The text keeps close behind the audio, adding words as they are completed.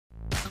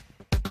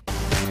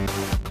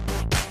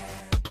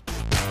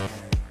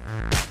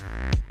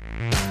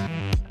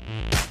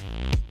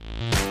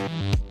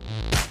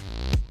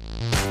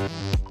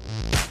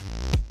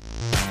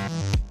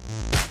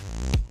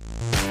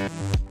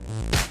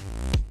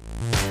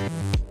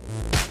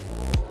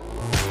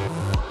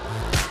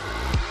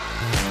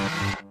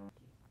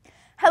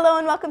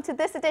welcome to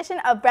this edition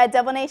of Red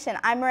Devil Nation.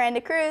 I'm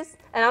Miranda Cruz.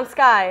 And I'm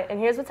Sky, and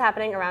here's what's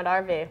happening around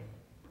RV. There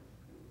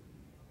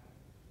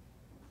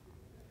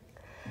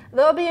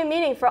will be a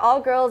meeting for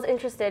all girls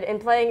interested in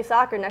playing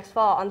soccer next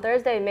fall on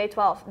Thursday, May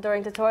 12th,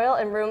 during tutorial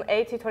in room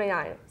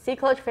A229. See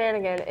Coach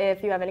Flanagan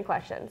if you have any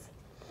questions.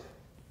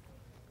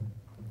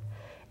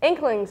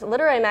 Inklings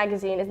Literary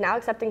Magazine is now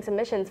accepting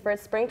submissions for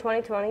its spring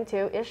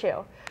 2022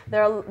 issue. They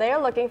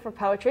are looking for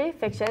poetry,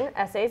 fiction,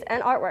 essays,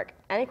 and artwork.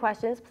 Any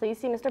questions, please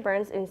see Mr.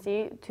 Burns in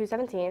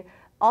C217.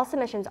 All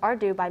submissions are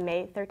due by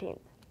May 13th.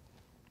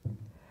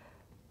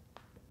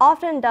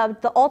 Often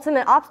dubbed the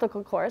ultimate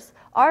obstacle course,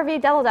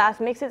 RV Devil Dash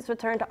makes its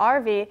return to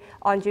RV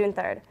on June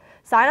 3rd.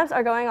 Sign-ups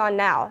are going on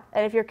now,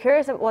 and if you're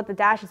curious about what the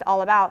dash is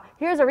all about,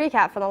 here's a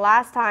recap from the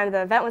last time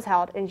the event was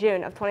held in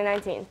June of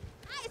 2019.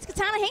 Hi, it's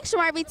Katana Hanks from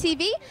RV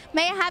TV.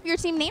 May I have your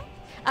team name?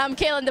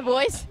 Kayla and the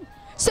boys.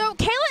 So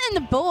Kayla and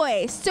the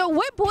boys. So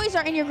what boys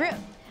are in your group?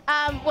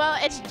 Well,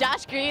 it's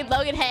Josh Green,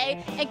 Logan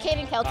Hay, and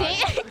Kaden Kelty.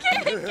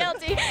 Kaden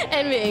Kelty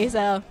and me,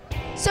 so.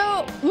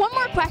 So one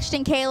more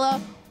question, Kayla.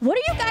 What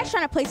are you guys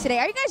trying to play today?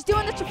 Are you guys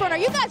doing this for fun? Are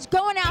you guys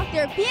going out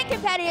there, being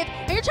competitive,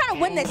 and you're trying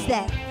to win this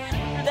thing?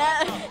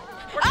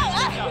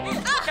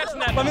 Catching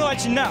that. Let me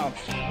let you know.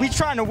 We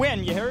trying to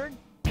win, you heard?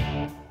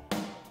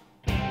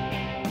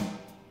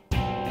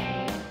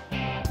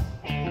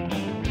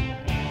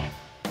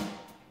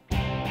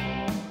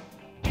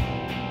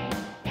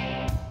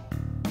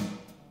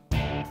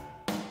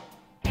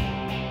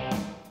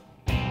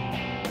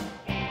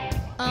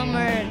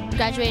 We're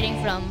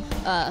graduating from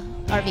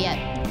RV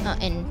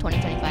in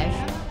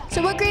 2025.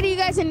 So what grade are you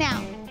guys in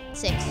now?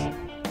 6.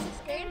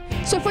 Sixth grade.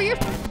 So for your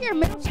first year of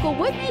middle school,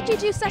 what made you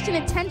do such an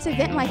intense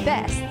event like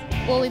this?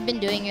 Well, we've been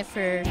doing it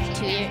for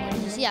 2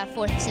 years,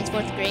 since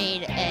 4th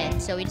grade,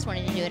 and so we just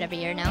wanted to do it every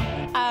year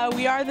now.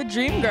 We are the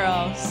Dream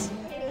Girls.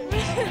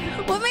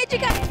 What made you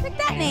guys pick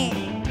that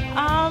name?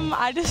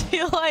 I just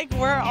feel like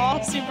we're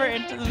all super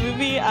into the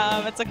movie.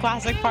 It's a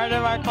classic part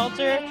of our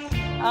culture.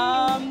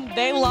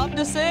 They love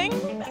to sing,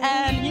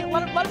 and you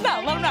let them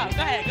know.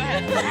 Go ahead. Go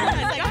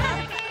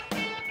ahead.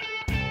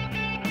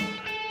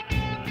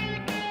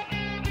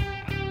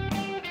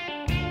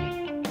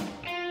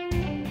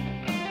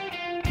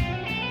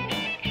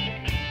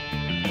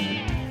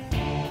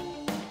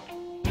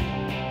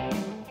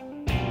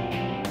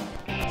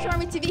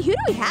 RV TV, who do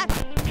we have?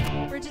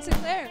 Bridget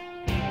Sinclair.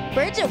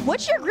 Bridget,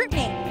 what's your group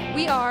name?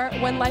 We are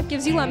When Life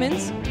Gives You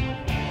Lemons.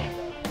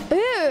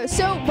 Ooh,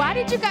 so why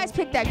did you guys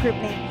pick that group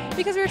name?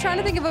 Because we were trying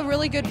to think of a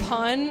really good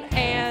pun,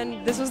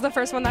 and this was the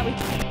first one that we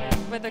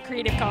came with a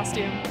creative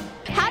costume.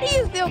 How do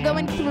you feel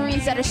going to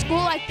Marines that a school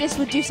like this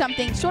would do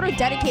something sort of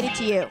dedicated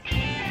to you?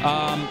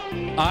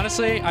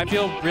 Honestly, I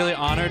feel really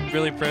honored,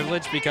 really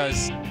privileged,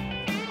 because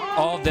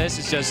all of this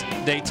is just,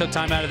 they took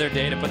time out of their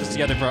day to put this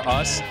together for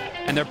us,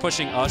 and they're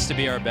pushing us to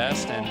be our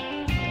best, and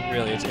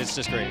really, it's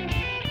just great.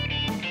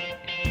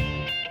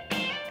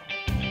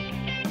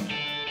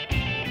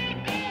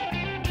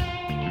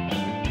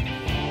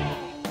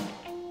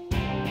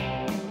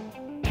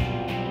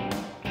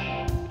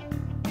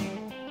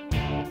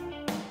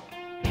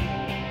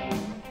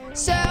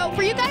 So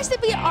for you guys to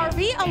be an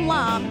RV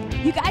alum,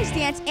 you guys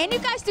dance and you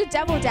guys do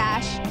Devil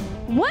Dash.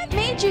 What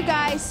made you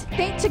guys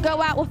think to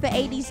go out with the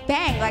 80s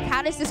bang? Like,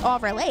 how does this all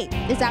relate?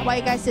 Is that why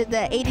you guys did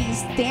the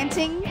 80s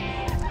dancing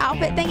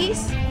outfit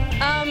thingies?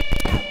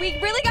 We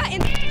really got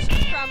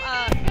inspiration from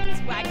Miss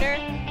Wagner.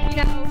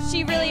 You know,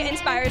 she really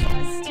inspires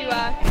us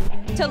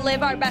to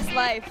live our best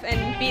life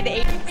and be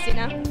the 80s, you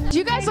know?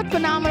 You guys look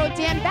phenomenal.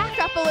 Dan, back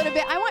up a little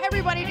bit. I want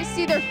everybody to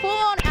see their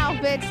full-on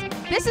outfits.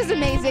 This is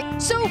amazing.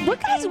 So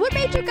what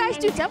made you guys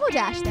do Devil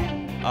Dash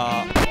then?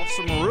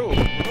 Officer Maru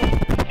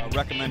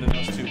recommended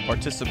us to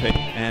participate,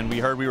 and we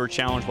heard we were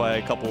challenged by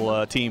a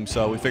couple teams,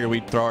 so we figured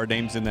we'd throw our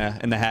names in the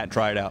hat and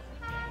try it out.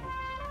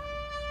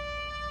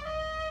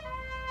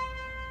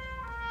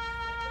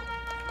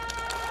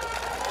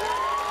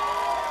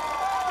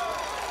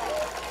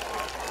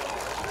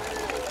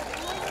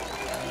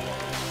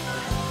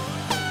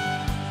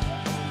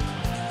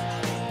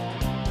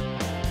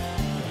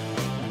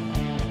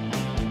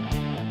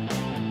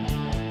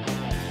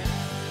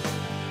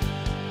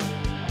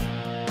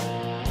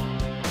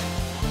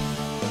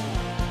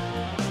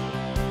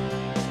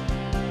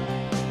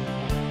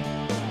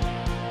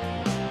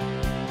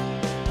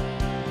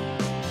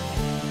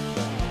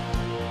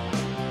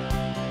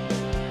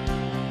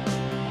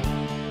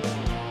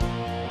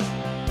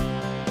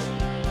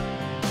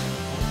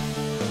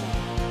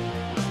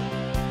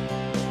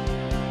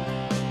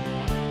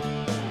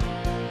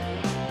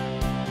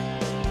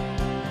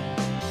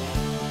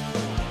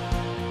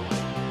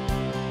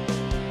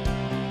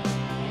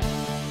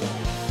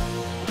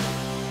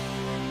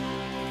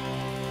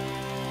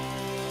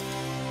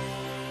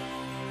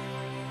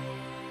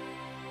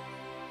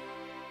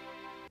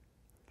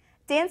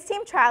 Dance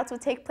team tryouts will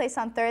take place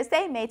on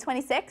Thursday, May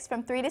 26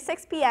 from 3 to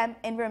 6 p.m.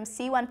 in room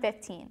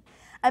C115.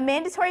 A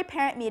mandatory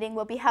parent meeting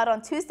will be held on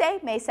Tuesday,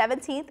 May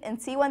 17th in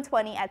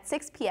C120 at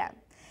 6 p.m.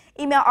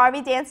 Email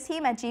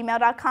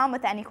rvdanceteam@gmail.com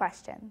with any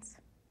questions.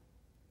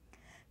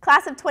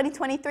 Class of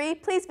 2023,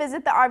 please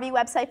visit the RV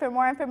website for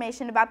more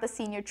information about the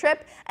senior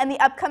trip and the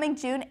upcoming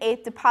June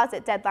 8th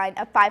deposit deadline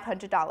of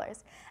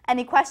 $500.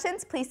 Any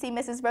questions, please see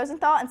Mrs.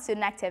 Rosenthal in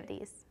Student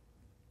Activities.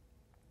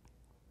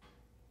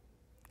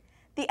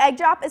 The egg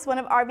drop is one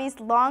of RV's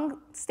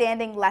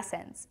long-standing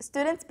lessons.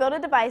 Students build a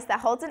device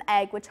that holds an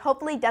egg which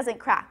hopefully doesn't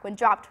crack when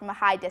dropped from a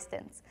high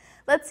distance.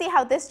 Let's see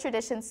how this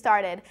tradition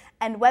started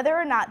and whether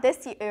or not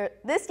this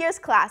year's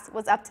class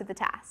was up to the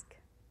task.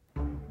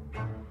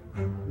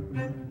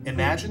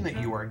 Imagine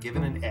that you are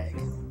given an egg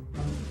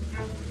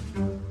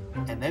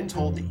and then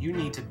told that you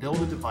need to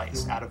build a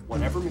device out of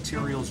whatever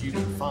materials you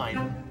can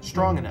find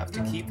strong enough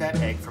to keep that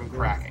egg from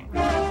cracking.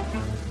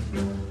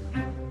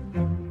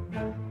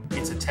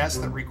 It's a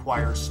test that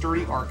requires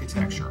sturdy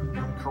architecture,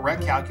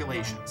 correct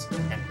calculations,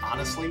 and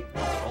honestly,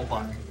 a little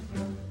luck.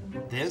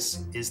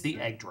 This is the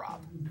egg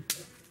drop.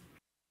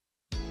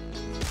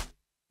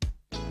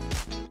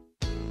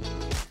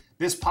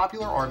 This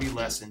popular RV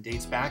lesson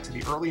dates back to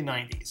the early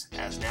 90s,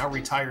 as now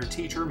retired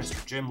teacher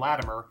Mr. Jim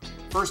Latimer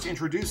first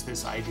introduced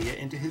this idea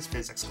into his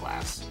physics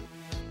class.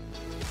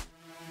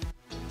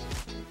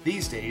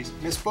 These days,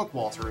 Miss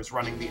Bookwalter is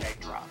running the egg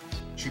drop.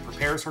 She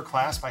prepares her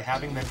class by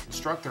having them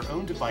construct their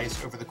own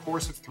device over the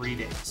course of 3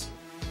 days.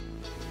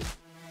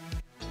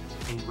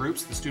 In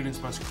groups, the students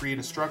must create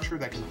a structure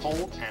that can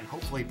hold and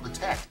hopefully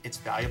protect its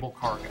valuable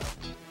cargo.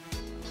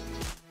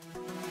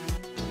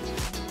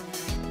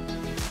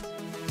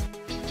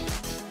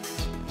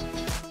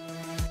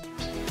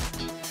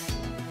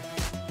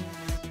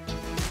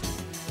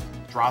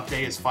 Drop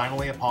day is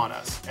finally upon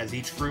us, as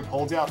each group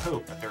holds out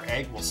hope that their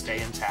egg will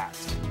stay intact.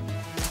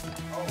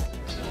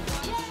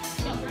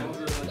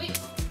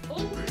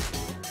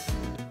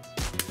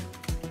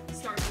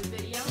 Start the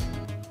video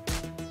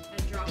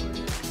and drop it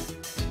in.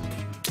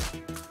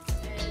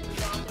 And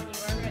drop them when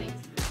we're ready.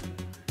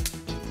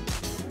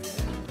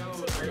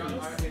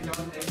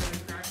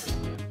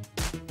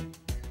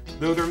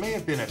 Though there may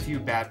have been a few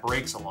bad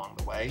breaks along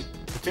the way,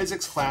 the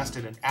physics class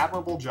did an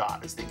admirable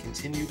job as they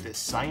continued this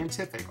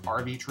scientific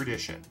RV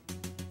tradition.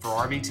 For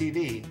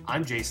RVTV,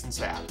 I'm Jason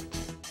Sapp.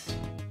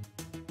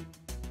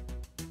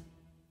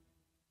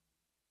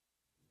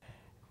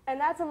 And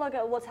that's a look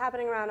at what's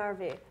happening around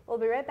RV. We'll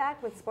be right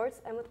back with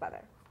sports and with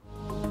weather.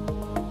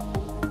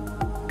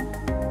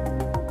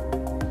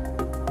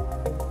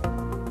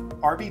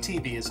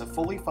 RVTV is a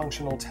fully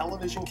functional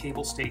television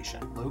cable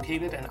station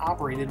located and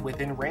operated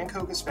within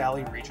Rancocas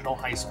Valley Regional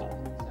High School.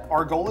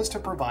 Our goal is to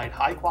provide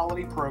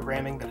high-quality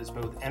programming that is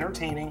both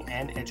entertaining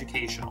and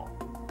educational.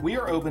 We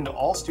are open to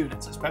all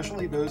students,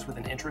 especially those with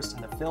an interest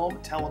in the film,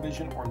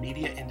 television, or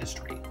media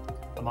industry.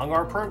 Among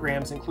our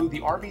programs include the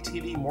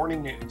RVTV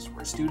Morning News,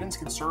 where students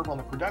can serve on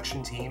the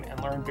production team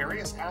and learn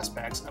various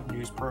aspects of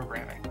news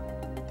programming.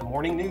 The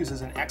Morning News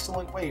is an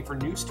excellent way for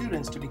new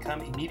students to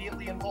become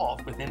immediately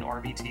involved within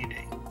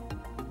RVTV.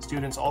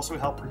 Students also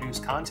help produce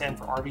content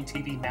for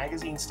RVTV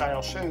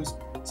magazine-style shows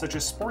such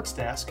as Sports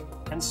Desk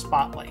and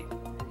Spotlight,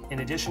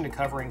 in addition to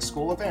covering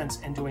school events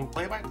and doing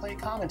play-by-play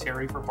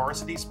commentary for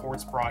varsity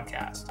sports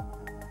broadcast.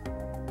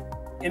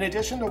 In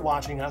addition to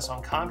watching us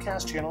on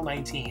Comcast Channel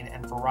 19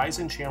 and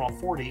Verizon Channel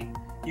 40,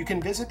 you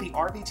can visit the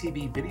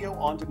RVTV Video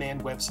On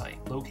Demand website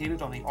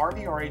located on the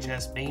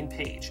RVRHS main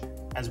page,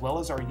 as well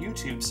as our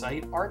YouTube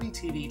site,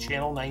 RVTV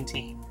Channel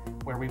 19,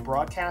 where we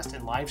broadcast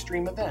and live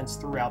stream events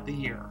throughout the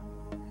year.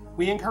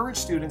 We encourage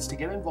students to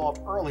get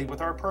involved early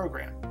with our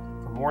program.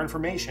 For more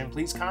information,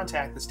 please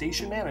contact the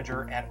station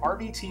manager at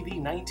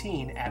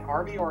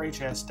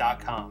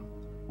rvtv19@rvrhs.com.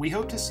 We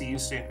hope to see you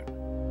soon.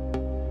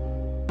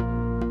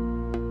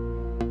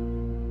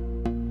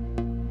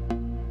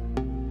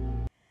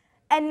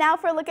 And now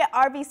for a look at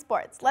RV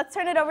sports. Let's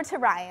turn it over to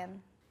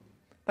Ryan.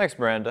 Thanks,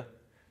 Miranda.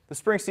 The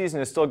spring season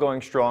is still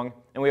going strong,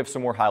 and we have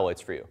some more highlights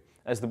for you,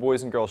 as the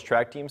boys and girls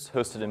track teams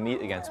hosted a meet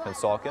against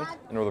Pennsauken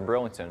and Northern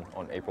Burlington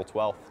on April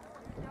 12th.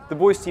 The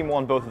boys team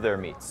won both of their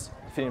meets,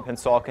 defeating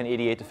Pennsauken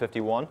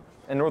 88-51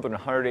 and Northern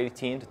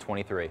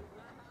 118-23.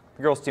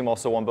 The girls team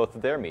also won both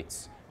of their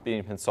meets,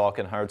 beating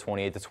Pennsauken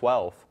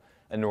 128-12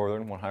 and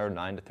Northern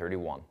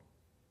 109-31.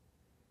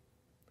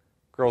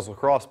 Girls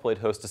lacrosse played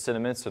host to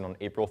Cinnaminson on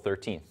April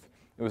 13th.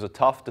 It was a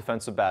tough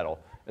defensive battle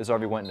as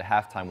RV went into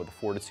halftime with a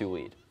 4-2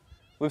 lead.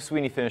 Liv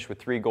Sweeney finished with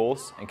 3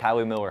 goals and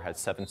Kylie Miller had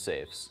 7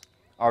 saves.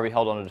 RV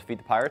held on to defeat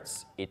the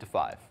Pirates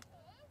 8-5.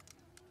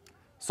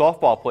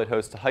 Softball played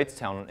host to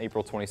Hightstown on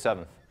April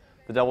 27th.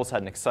 The Devils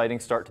had an exciting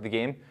start to the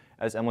game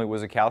as Emily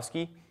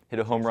Wizakowski hit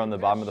a home run in the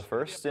bottom of the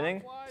first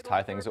inning to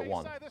tie things at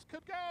 1.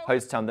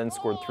 Hightstown then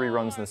scored 3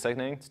 runs in the second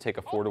inning to take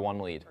a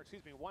 4-1 lead.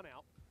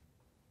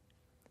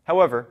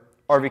 However,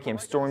 RV came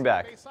storming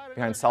back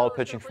behind solid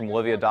pitching from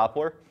Olivia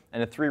Doppler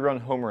and a 3-run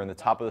homer in the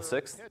top of the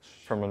 6th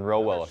from Monroe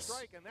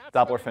Willis.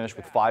 Doppler finished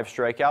with 5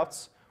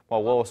 strikeouts,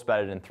 while Willis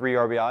batted in 3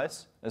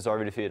 RBIs as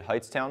RV defeated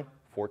Hightstown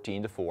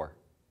 14-4.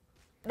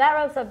 That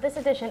wraps up this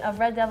edition of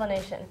Red Devil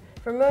Nation.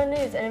 For more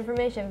news and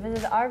information,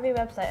 visit the RV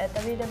website at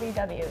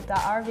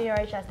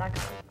www.rvrhs.com.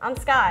 I'm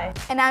Sky.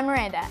 And I'm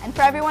Miranda. And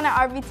for everyone at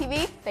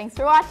RVTV, thanks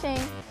for watching.